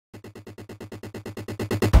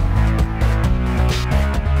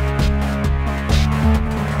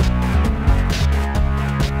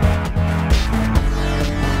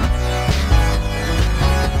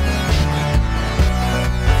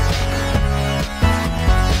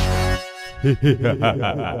We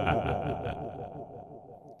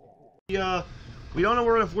don't know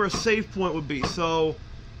where a save point would be, so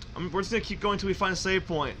we're just gonna keep going until we find a save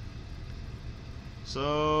point.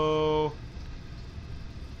 So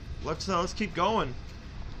let's keep going.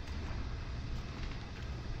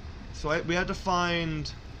 So we had to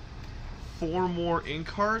find 4 more ink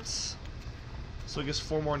hearts. So I guess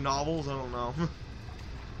 4 more novels. I don't know.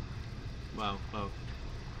 Wow. Oh.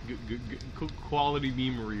 Good quality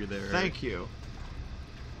memory there. Thank you.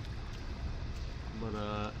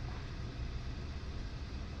 But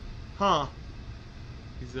Huh.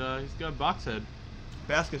 he's got a box head.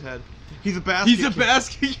 Basket head. He's a basket. He's a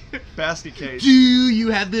basket. Basket case. Do you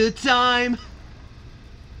have the time?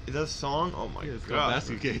 Is that a song? Oh my It's got god. a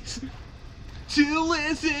basket case. To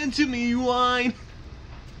listen to me whine.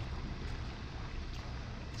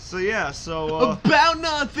 So yeah, about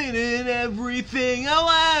nothing and everything all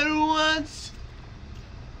at once.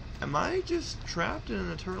 am I just trapped in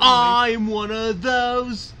an eternal I'm one of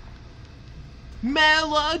those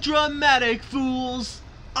melodramatic fools.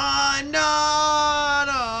 I'm not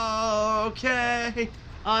okay.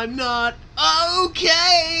 I'm not okay.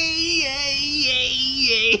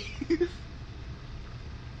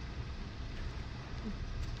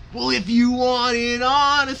 Well, if you wanted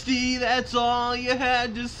honesty, that's all you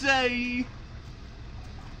had to say.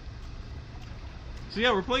 So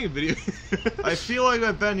yeah, we're playing a video. I feel like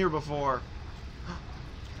I've been here before.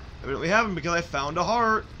 I mean, we haven't because I found a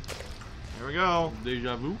heart. Here we go.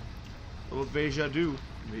 Deja vu. A little deja vu.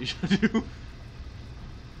 Deja vu.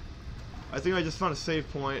 I think I just found a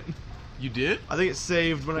save point. You did? I think it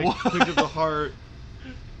saved when I picked up the heart.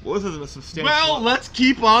 Well, this isn't a substantial. Well, let's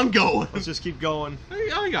keep on going. Let's just keep going.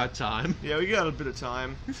 I got time. Yeah, we got a bit of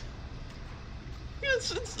time. Yeah,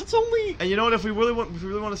 it's only. And you know what? If we really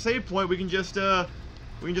want a save point, we can just kill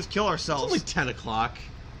It's ourselves. only 10 o'clock.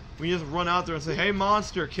 We can just run out there and say, "Hey,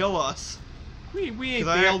 monster, kill us." We ain't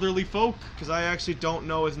 'Cause the elderly folk. Because I actually don't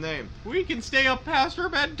know his name. We can stay up past our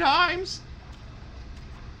bedtimes.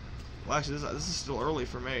 Well, actually, this is still early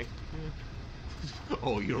for me.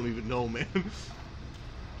 Oh, you don't even know, man.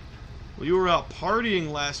 Well, you were out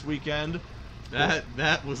partying last weekend.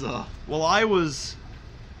 That was a. Well, I was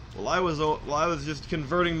just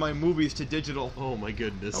converting my movies to digital. Oh my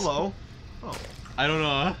goodness. Hello. Oh, I don't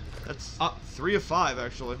know. that's 3 of 5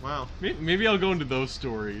 actually. Wow. Maybe I'll go into those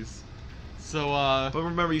stories. So But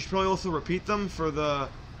remember, you should probably also repeat them for the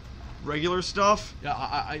regular stuff,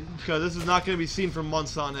 yeah, because this is not going to be seen for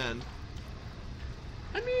months on end.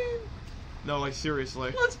 I mean, No, like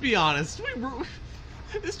seriously. let's be honest.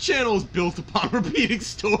 This channel is built upon repeating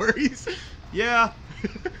stories. Yeah.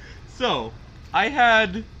 So, I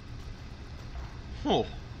had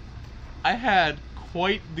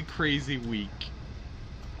quite the crazy week.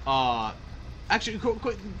 Actually,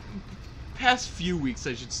 quite past few weeks,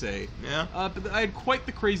 I should say. Yeah. But I had quite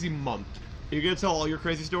the crazy month. You gonna tell all your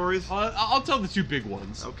crazy stories? I'll tell the 2 big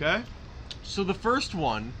ones. Okay. So the first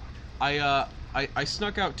one, I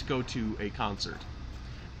snuck out to go to a concert,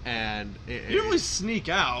 and You didn't really sneak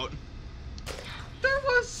out. there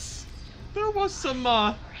was some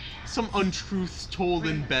untruths told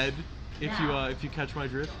in bed, if you catch my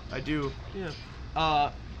drift. I do. Yeah.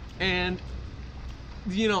 And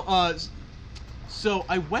you know, so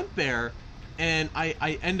I went there, and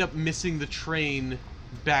I end up missing the train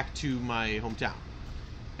back to my hometown,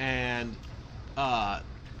 and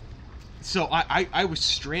so I was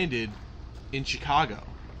stranded in Chicago,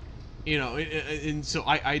 you know, and so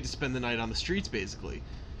I had to spend the night on the streets basically.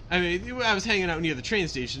 I mean, I was hanging out near the train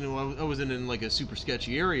station, and I wasn't in like a super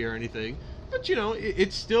sketchy area or anything, but you know,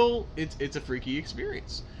 it's still it's a freaky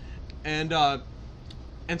experience, and so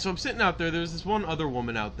I'm sitting out there. There was this one other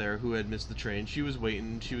woman out there who had missed the train. She was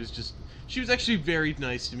waiting. She was actually very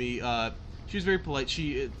nice to me. She was very polite.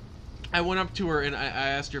 I went up to her and I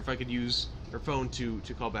asked her if I could use her phone to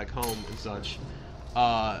call back home and such.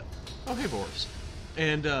 Oh hey Boris,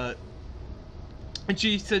 and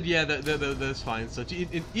she said yeah that's fine and such.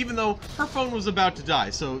 Even though her phone was about to die,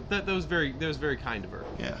 so that was very kind of her.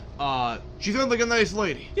 Yeah. She sounded like a nice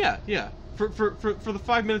lady. Yeah. For the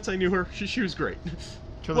 5 minutes I knew her, she was great.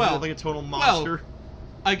 Turned out like a total monster. Well,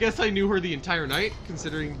 I guess I knew her the entire night,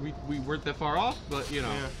 considering we weren't that far off. But you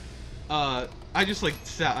know, Yeah. I just like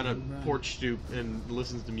sat on a porch stoop and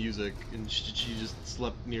listened to music, and she just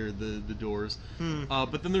slept near the doors.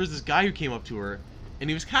 But then there was this guy who came up to her, and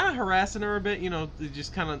he was kind of harassing her a bit. You know,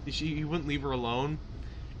 just kind of he wouldn't leave her alone.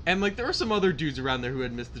 And like there were some other dudes around there who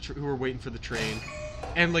had missed who were waiting for the train,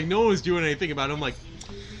 and like no one was doing anything about it. I'm like,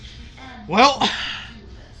 well,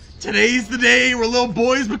 today's the day where little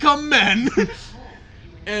boys become men.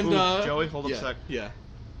 And Ooh, Joey, hold up yeah, a sec. Yeah.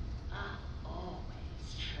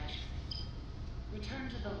 Return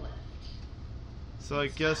to the left. So I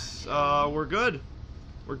guess we're good.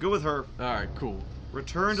 We're good with her. All right, cool.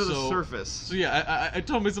 Return to the So- surface. So yeah, I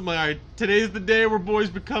told myself, like, all right, today's the day where boys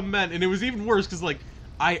become men, and it was even worse because like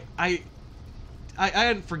I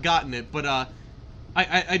hadn't forgotten it, but I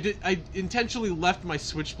intentionally left my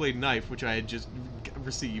switchblade knife, which I had just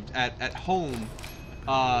received at home,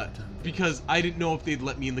 because I didn't know if they'd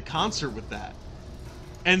let me in the concert with that,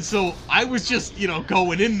 and so I was just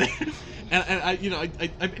going in there, and I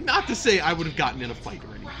not to say I would have gotten in a fight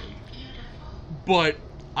or anything, but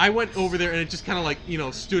I went over there and it just kind of like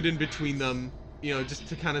stood in between them, just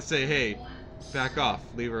to kind of say, hey, back off,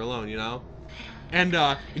 leave her alone,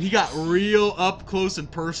 and he got real up close and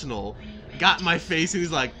personal, got in my face, and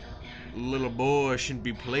he's like, little boy shouldn't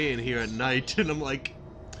be playing here at night, and I'm like,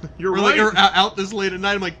 You're we're right. like, out this late at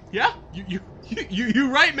night. I'm like, yeah, you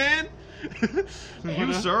right, man.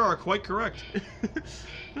 You, sir, are quite correct.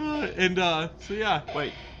 So yeah.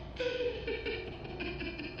 Wait.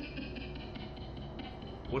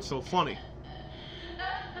 What's so funny?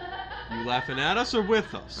 You laughing at us or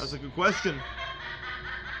with us? That's a good question.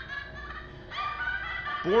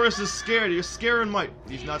 Boris is scared. You're scaring Mike.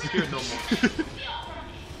 He's not scared no more.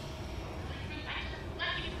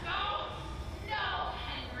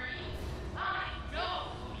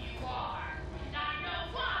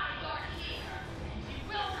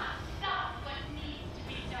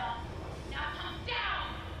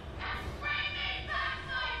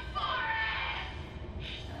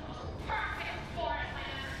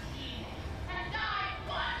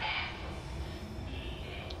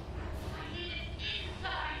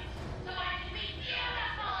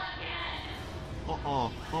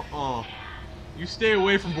 You stay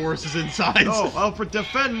away from Boris's insides. No, I'll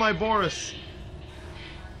defend my Boris.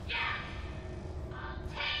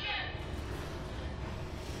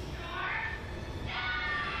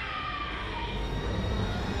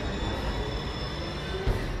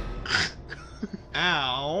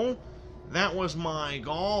 Ow. That was my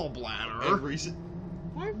gallbladder.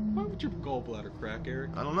 Why would your gallbladder crack, Eric?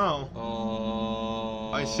 I don't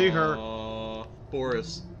know. I see her.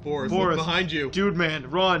 Boris, look behind you. Dude, man,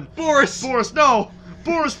 run. Boris! Boris, no!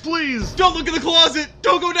 Boris, please! Don't look in the closet!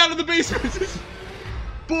 Don't go down to the basement!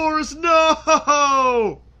 Boris, no!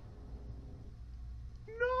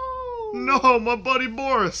 No! No, my buddy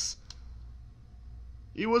Boris.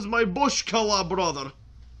 He was my Bushkala brother.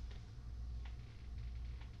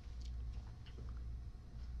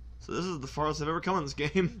 So this is the farthest I've ever come in this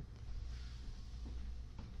game.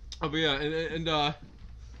 Oh, but yeah, and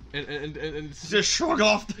Just shrug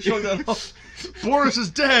that off. Boris is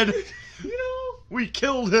dead. We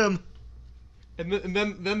killed him. And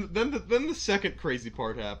then the second crazy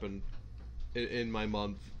part happened in my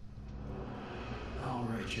month. All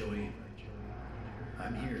right, Joey.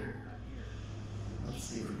 I'm here. Let's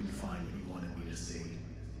see if we can find what you wanted me to see.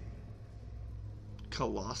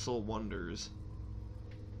 Colossal wonders.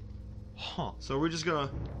 Huh. So we're just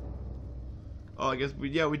gonna... Oh, I guess we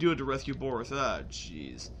do have to rescue Boris. Ah,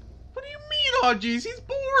 jeez. What do you mean, oh jeez, he's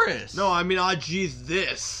Boris! No, I mean, ah, jeez,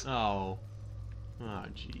 this. Oh. Oh,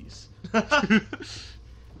 jeez.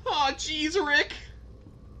 Oh, jeez, Rick!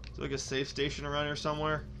 Is there like a safe station around here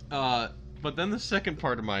somewhere? But then the second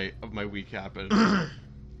part of my week happened,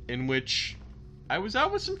 in which I was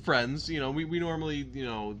out with some friends. We normally,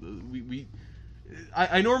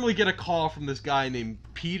 I normally get a call from this guy named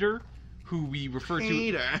Peter, who we refer to...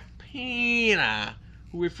 Peter,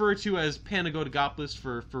 who we refer to as Panagotigopoulos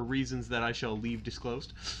for reasons that I shall leave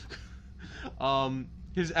disclosed.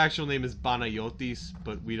 His actual name is Banayotis,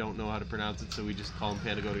 but we don't know how to pronounce it, so we just call him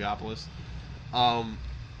Panagotigopoulos.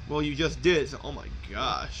 Well, you just did. So, oh my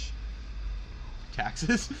gosh.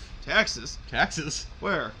 Taxes? Taxes? Taxes?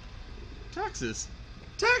 Where? Taxes.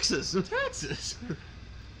 Taxes? Taxes.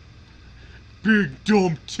 Big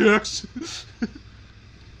dumb Texas.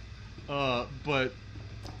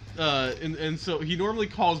 And so he normally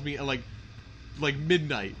calls me at like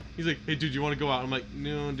midnight. He's like, hey dude, you want to go out? I'm like,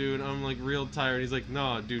 no dude, I'm like real tired. He's like,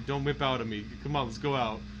 no dude, don't whip out at me. Come on, let's go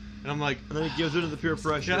out. And I'm like, and then he gives in to the peer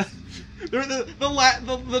pressure. Yeah.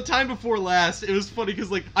 The time before last, it was funny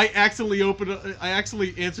because like I accidentally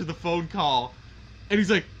answered the phone call, and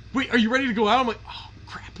he's like, wait, are you ready to go out? I'm like, oh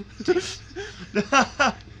crap.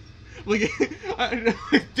 Like,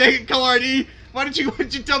 dang it, Clardy. Why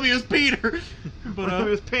didn't you tell me it was Peter? But it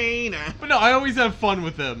was Peter. But no, I always have fun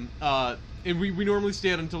with them. And we normally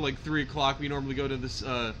stay out until like 3 o'clock. We normally go to this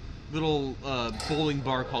little bowling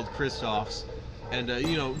bar called Christoph's, and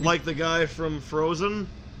like the guy from Frozen.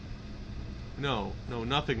 No,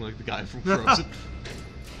 nothing like the guy from Frozen.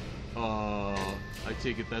 I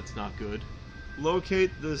take it that's not good.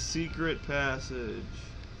 Locate the secret passage.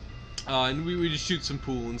 And we just shoot some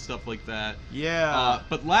pool and stuff like that. Yeah.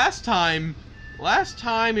 But last time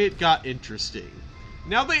it got interesting.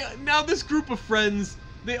 Now this group of friends,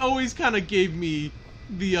 they always kind of gave me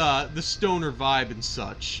the stoner vibe and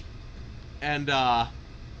such, and I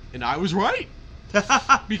was right.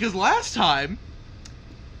 Because last time,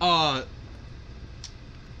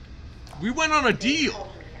 we went on a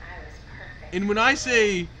deal. And when I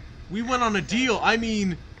say we went on a deal, I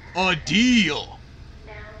mean a deal.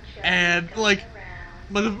 And, like,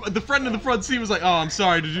 the friend in the front seat was like, oh, I'm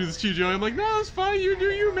sorry to do this to you, Joey. I'm like, no, it's fine. You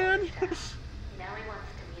do you, man. Now he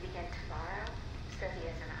wants to meet again tomorrow. Says he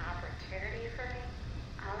has an opportunity for me.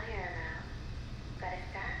 I'll hear him out. But if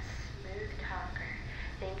that smooth talker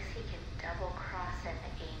thinks he can double-cross an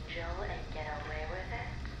angel and get away with it,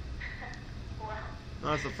 well...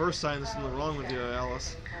 No, that's the first sign there's something wrong with you,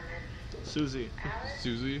 Alice. Susie.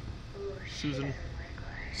 Susie? Ooh, Susan. Like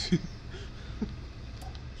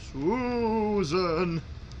Susan!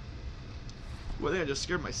 Well, I think I just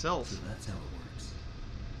scared myself. So that's how it works.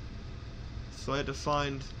 So I had to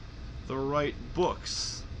find the right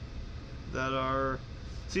books that are...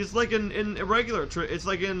 See, it's like in irregular... It's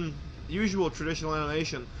like in usual traditional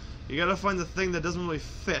animation. You gotta find the thing that doesn't really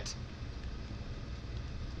fit.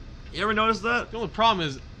 You ever notice that? The only problem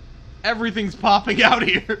is everything's popping out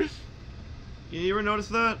here. You ever notice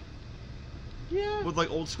that? Yeah. With, like,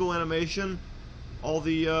 old school animation? All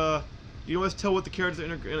the, you always tell what the characters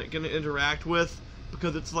are gonna interact with,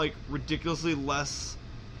 because it's, like, ridiculously less,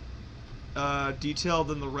 detailed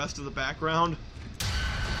than the rest of the background.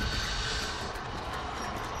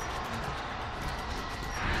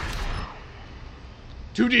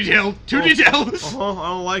 Too detailed! Too detailed! Uh-huh, I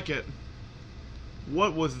don't like it.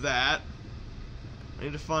 What was that? I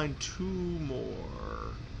need to find 2 more.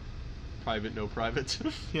 Private, no private.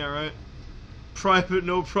 Yeah, right? Private,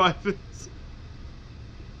 no privates.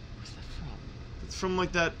 Where's that from? It's from,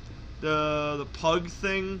 like, that, the pug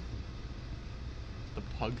thing. The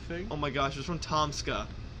pug thing? Oh my gosh, it's from Tomska.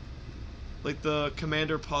 Like the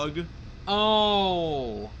commander pug.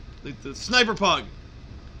 Oh! Like the sniper pug!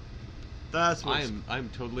 That's what I'm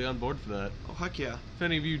totally on board for that. Oh, heck yeah. If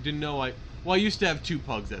any of you didn't know, I used to have 2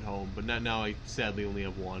 pugs at home, but now I sadly only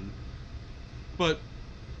have 1. But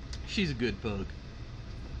she's a good pug.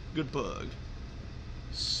 Good pug.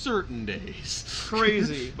 Certain days.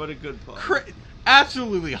 Crazy, but a good pug.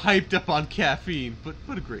 Absolutely hyped up on caffeine,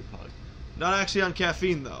 but a great pug. Not actually on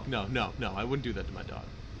caffeine, though. No, I wouldn't do that to my dog.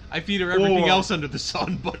 I feed her everything else under the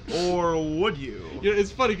sun, but... Or would you? You know,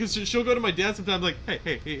 it's funny, because she'll go to my dad sometimes like,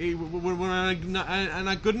 hey, when I'm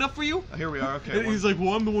not good enough for you? Oh, here we are, okay. And he's like, well,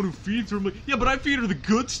 I'm the one who feeds her. I'm like, yeah, but I feed her the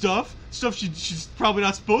good stuff. Stuff she's probably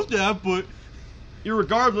not supposed to have, but...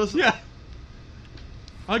 Irregardless. Yeah.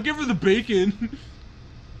 I'll give her the bacon.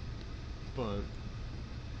 But...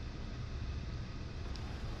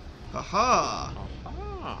 Haha.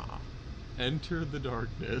 Aha. Enter the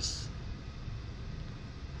darkness.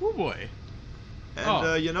 Oh boy.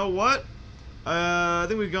 And, you know what? I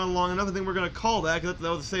think we've gone long enough. I think we're going to call that, because that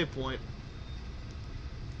was a save point.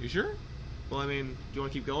 You sure? Well, I mean, do you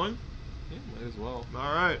want to keep going? Yeah, might as well.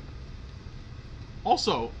 Alright.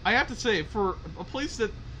 Also, I have to say, for a place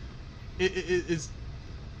that is...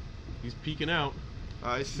 He's peeking out.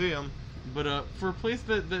 I see him. But, for a place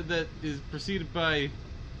that is preceded by...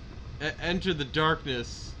 Enter the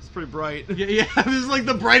darkness. It's pretty bright. Yeah, this is like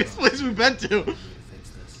the brightest place we've been to. Fix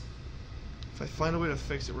this. If I find a way to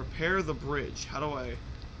fix it, repair the bridge. How do I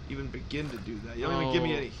even begin to do that? You don't even give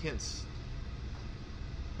me any hints.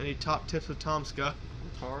 Any top tips with Tomska? Work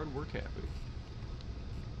hard, work happy.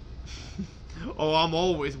 Oh, I'm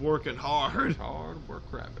always working hard. Work hard, work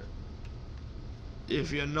rabbit.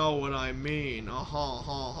 If you know what I mean.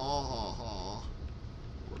 Ha.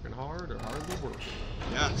 Working hard or hardly working?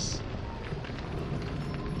 Yes.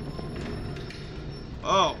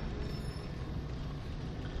 Oh.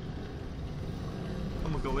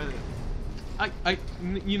 I'm gonna go in it.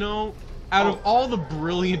 You know, out of all the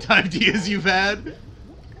brilliant ideas you've had...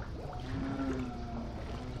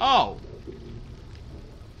 Oh.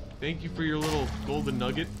 Thank you for your little golden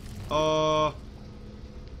nugget.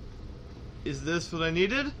 Is this what I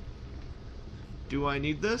needed? Do I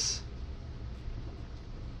need this?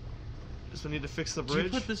 Just I need to fix the bridge?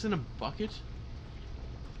 Did you put this in a bucket?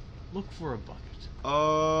 Look for a bucket.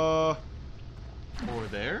 Over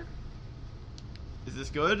there? Is this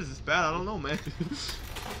good? Is this bad? I don't know, man.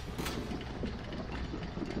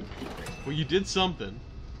 Well, you did something.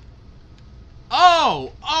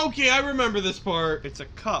 Oh! Okay, I remember this part. It's a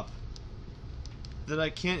cup that I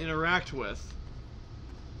can't interact with.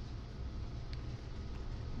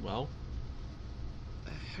 Well,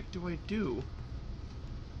 heck do I do?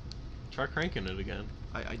 Try cranking it again.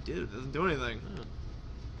 I did. It doesn't do anything. Yeah.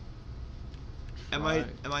 Am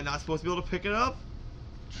I not supposed to be able to pick it up?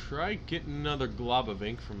 Try getting another glob of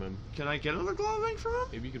ink from him. Can I get another glob of ink from him?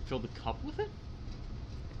 Maybe you can fill the cup with it?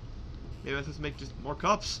 Maybe I'm supposed to make just more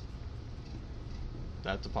cups.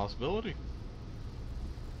 That's a possibility.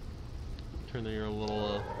 Turn your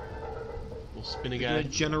little spinny You're guy.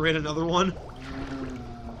 gonna generate another one?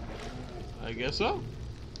 I guess so.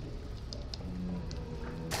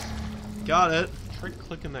 Got it. Try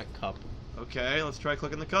clicking that cup. Okay, let's try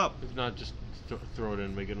clicking the cup. If not, just throw it in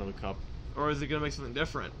and make another cup. Or is it gonna make something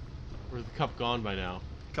different? Or is the cup gone by now?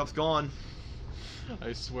 Cup's gone.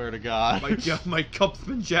 I swear to God. My cup's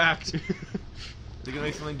been jacked. Is it gonna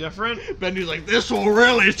make something different? Bendy's like, this will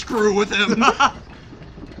really screw with him.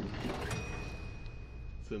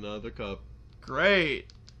 It's another cup. Great.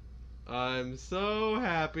 I'm so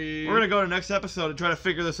happy. We're gonna go to the next episode and try to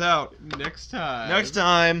figure this out. Next time. Next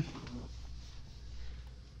time.